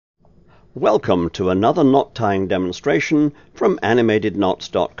Welcome to another knot tying demonstration from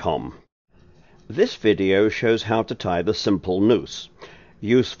animatedknots.com. This video shows how to tie the simple noose,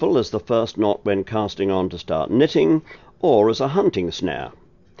 useful as the first knot when casting on to start knitting or as a hunting snare.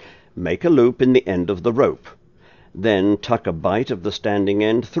 Make a loop in the end of the rope. Then tuck a bight of the standing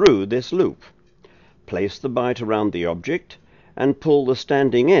end through this loop. Place the bight around the object and pull the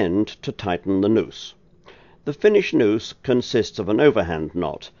standing end to tighten the noose. The finished noose consists of an overhand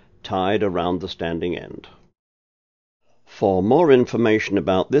knot tied around the standing end. For more information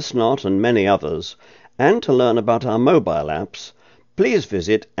about this knot and many others, and to learn about our mobile apps, please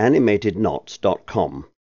visit animatedknots.com.